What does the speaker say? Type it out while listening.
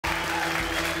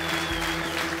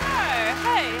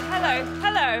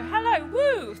Hello,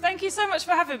 woo! Thank you so much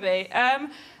for having me.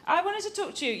 I wanted to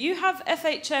talk to you. You have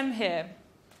FHM here.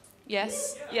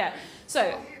 Yes? Yeah.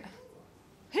 So,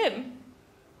 him?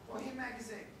 For Him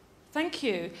magazine. Thank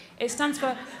you. It stands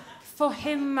for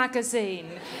Him magazine,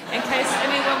 in case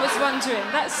anyone was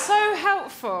wondering. That's so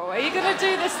helpful. Are you going to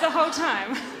do this the whole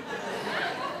time?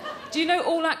 Do you know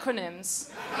all acronyms?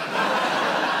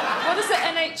 What does the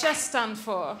NHS stand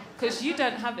for? Because you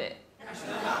don't have it.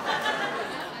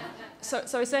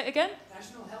 Sorry, say it again?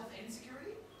 National Health and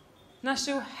Security?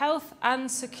 National Health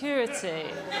and Security.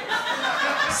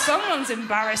 Someone's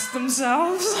embarrassed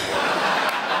themselves.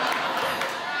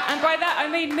 And by that I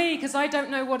mean me, because I don't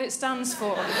know what it stands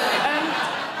for.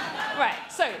 Right,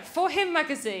 so, For Him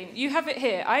magazine, you have it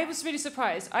here. I was really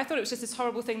surprised. I thought it was just this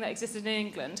horrible thing that existed in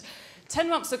England. 10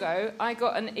 months ago, I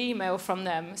got an email from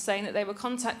them saying that they were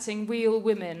contacting real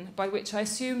women, by which I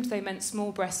assumed they meant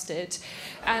small-breasted.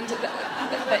 And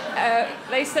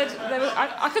they said,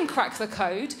 I can crack the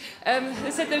code.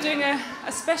 They said they were doing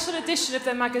a special edition of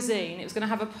their magazine. It was going to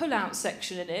have a pull-out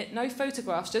section in it, no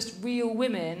photographs, just real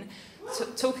women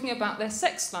talking about their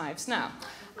sex lives. Now,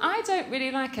 I don't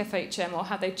really like FHM or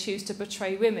how they choose to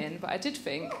portray women, but I did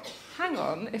think, hang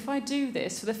on, if I do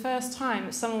this for the first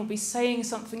time, someone will be saying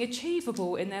something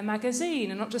achievable in their magazine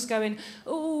and not just going,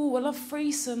 oh, I love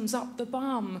threesomes up the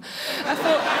bum. I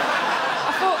thought,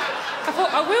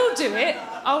 I will do it,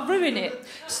 I'll ruin it.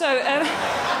 So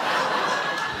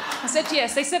I said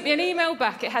yes. They sent me an email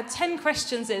back. It had 10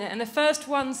 questions in it, and the first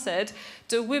one said,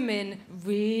 do women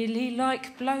really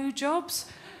like blowjobs?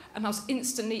 And I was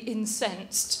instantly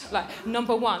incensed. Like,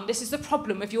 number one, this is the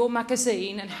problem with your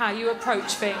magazine and how you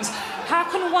approach things. How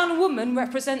can one woman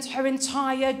represent her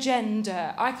entire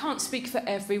gender? I can't speak for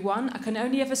everyone. I can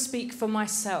only ever speak for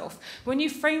myself. When you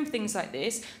frame things like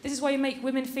this is why you make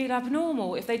women feel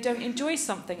abnormal if they don't enjoy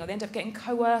something or they end up getting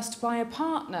coerced by a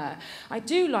partner. I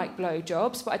do like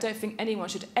blowjobs, but I don't think anyone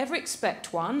should ever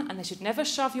expect one, and they should never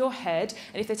shove your head,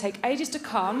 and if they take ages to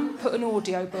come, put an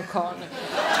audiobook on.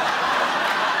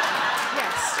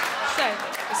 So, it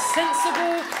was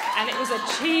sensible and it was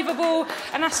achievable,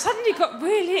 and I suddenly got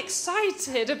really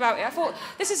excited about it. I thought,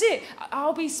 this is it.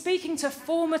 I'll be speaking to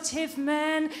formative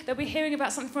men. They'll be hearing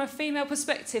about something from a female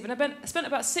perspective. And I spent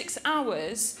about 6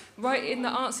 hours writing the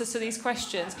answers to these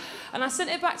questions. And I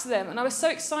sent it back to them, and I was so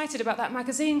excited about that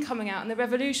magazine coming out and the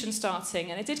revolution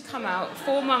starting. And it did come out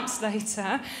 4 months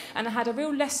later, and I had a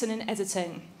real lesson in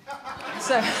editing.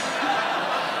 So...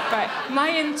 Right, my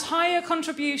entire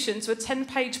contribution to a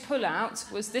 10-page pull-out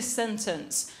was this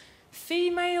sentence.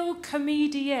 Female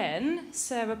comedienne,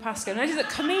 Sara Pascoe. Notice that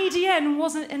comedienne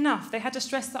wasn't enough. They had to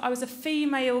stress that I was a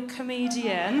female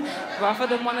comedienne rather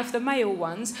than one of the male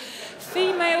ones.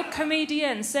 Female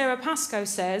comedienne, Sara Pascoe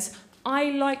says,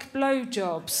 I like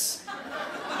blowjobs!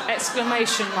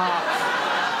 Exclamation mark.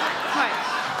 Right.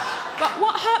 But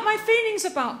what hurt my feelings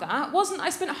about that wasn't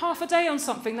I spent half a day on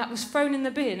something that was thrown in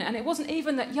the bin, and it wasn't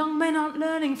even that young men aren't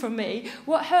learning from me.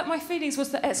 What hurt my feelings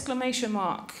was the exclamation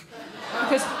mark.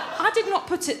 Because I did not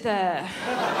put it there.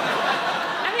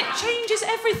 And it changes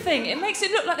everything. It makes it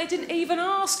look like they didn't even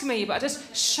ask me, but I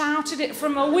just shouted it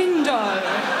from a window.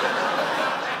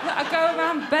 I go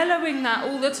around bellowing that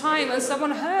all the time, and someone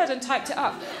heard and typed it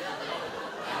up.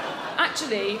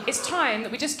 Actually, it's time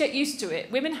that we just get used to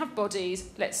it. Women have bodies.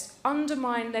 Let's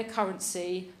undermine their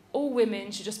currency. All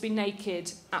women should just be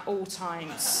naked at all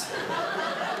times.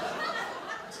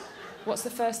 What's the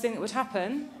first thing that would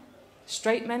happen?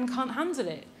 Straight men can't handle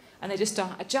it. And they just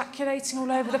start ejaculating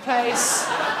all over the place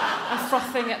and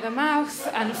frothing at the mouth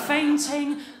and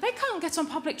fainting. They can't get on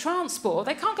public transport.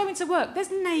 They can't go into work. There's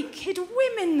naked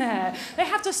women there. They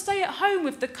have to stay at home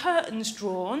with the curtains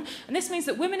drawn. And this means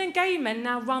that women and gay men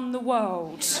now run the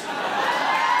world.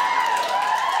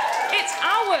 It's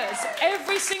ours.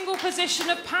 Every single position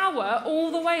of power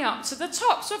all the way up to the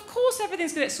top. So of course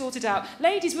everything's going to get sorted out.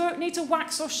 Ladies, we won't need to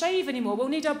wax or shave anymore. We'll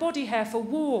need our body hair for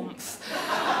warmth.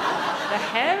 The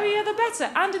hairier the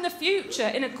better. And in the future,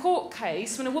 in a court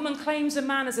case, when a woman claims a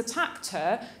man has attacked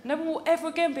her, no one will ever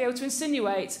again be able to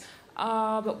insinuate,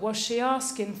 but was she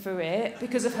asking for it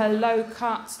because of her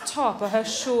low-cut top or her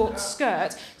short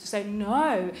skirt? To say,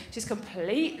 no, she's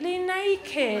completely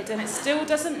naked, and it still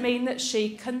doesn't mean that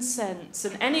she consents.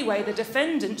 And anyway, the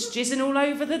defendant's jizzing all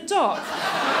over the dock.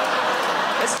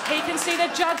 As he can see the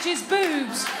judge's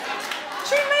boobs.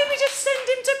 Should we maybe just send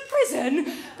him to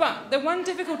prison? But the one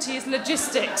difficulty is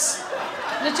logistics.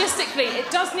 Logistically, it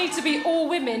does need to be all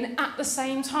women at the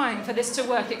same time for this to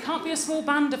work. It can't be a small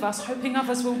band of us hoping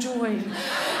others will join.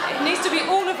 It needs to be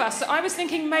all of us. So I was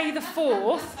thinking May the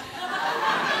 4th.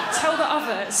 Tell the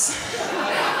others.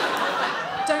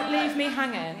 Don't leave of me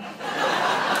hanging.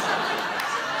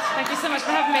 Thank you so much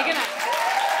for having me. Good night.